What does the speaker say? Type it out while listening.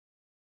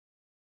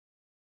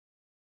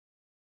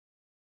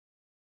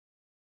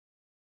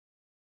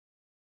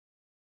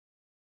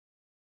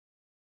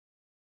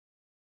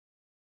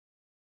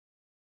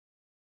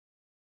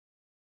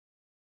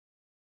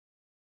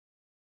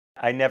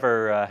I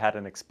never had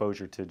an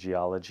exposure to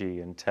geology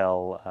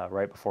until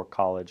right before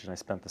college, and I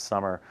spent the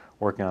summer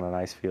working on an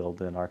ice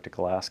field in Arctic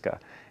Alaska.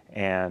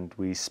 And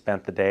we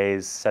spent the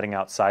days setting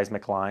out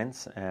seismic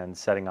lines and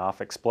setting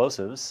off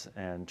explosives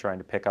and trying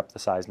to pick up the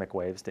seismic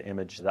waves to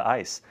image the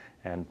ice.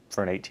 And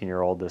for an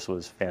 18-year-old, this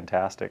was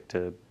fantastic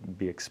to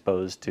be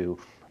exposed to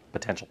a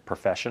potential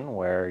profession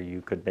where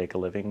you could make a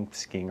living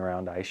skiing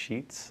around ice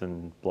sheets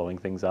and blowing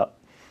things up.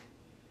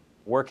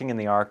 Working in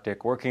the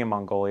Arctic, working in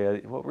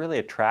Mongolia, what really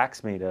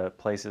attracts me to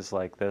places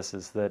like this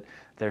is that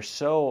they're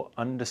so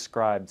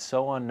undescribed,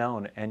 so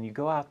unknown, and you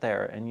go out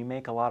there and you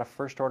make a lot of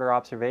first-order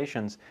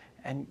observations,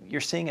 and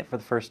you're seeing it for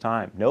the first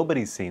time.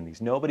 Nobody's seen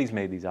these, nobody's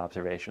made these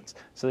observations,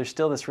 so there's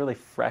still this really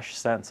fresh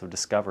sense of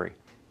discovery.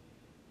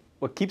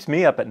 What keeps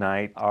me up at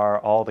night are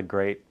all the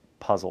great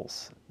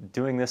puzzles.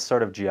 Doing this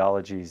sort of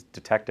geology is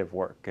detective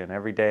work, and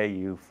every day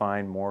you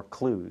find more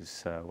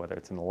clues, whether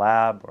it's in the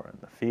lab or in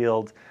the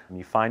field. And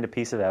you find a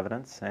piece of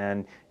evidence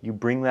and you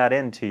bring that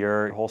into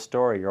your whole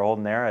story, your whole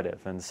narrative.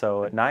 And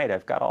so at night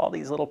I've got all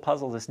these little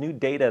puzzles, this new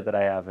data that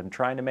I have, and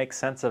trying to make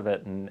sense of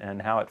it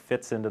and how it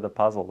fits into the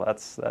puzzle.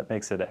 That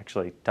makes it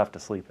actually tough to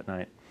sleep at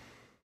night.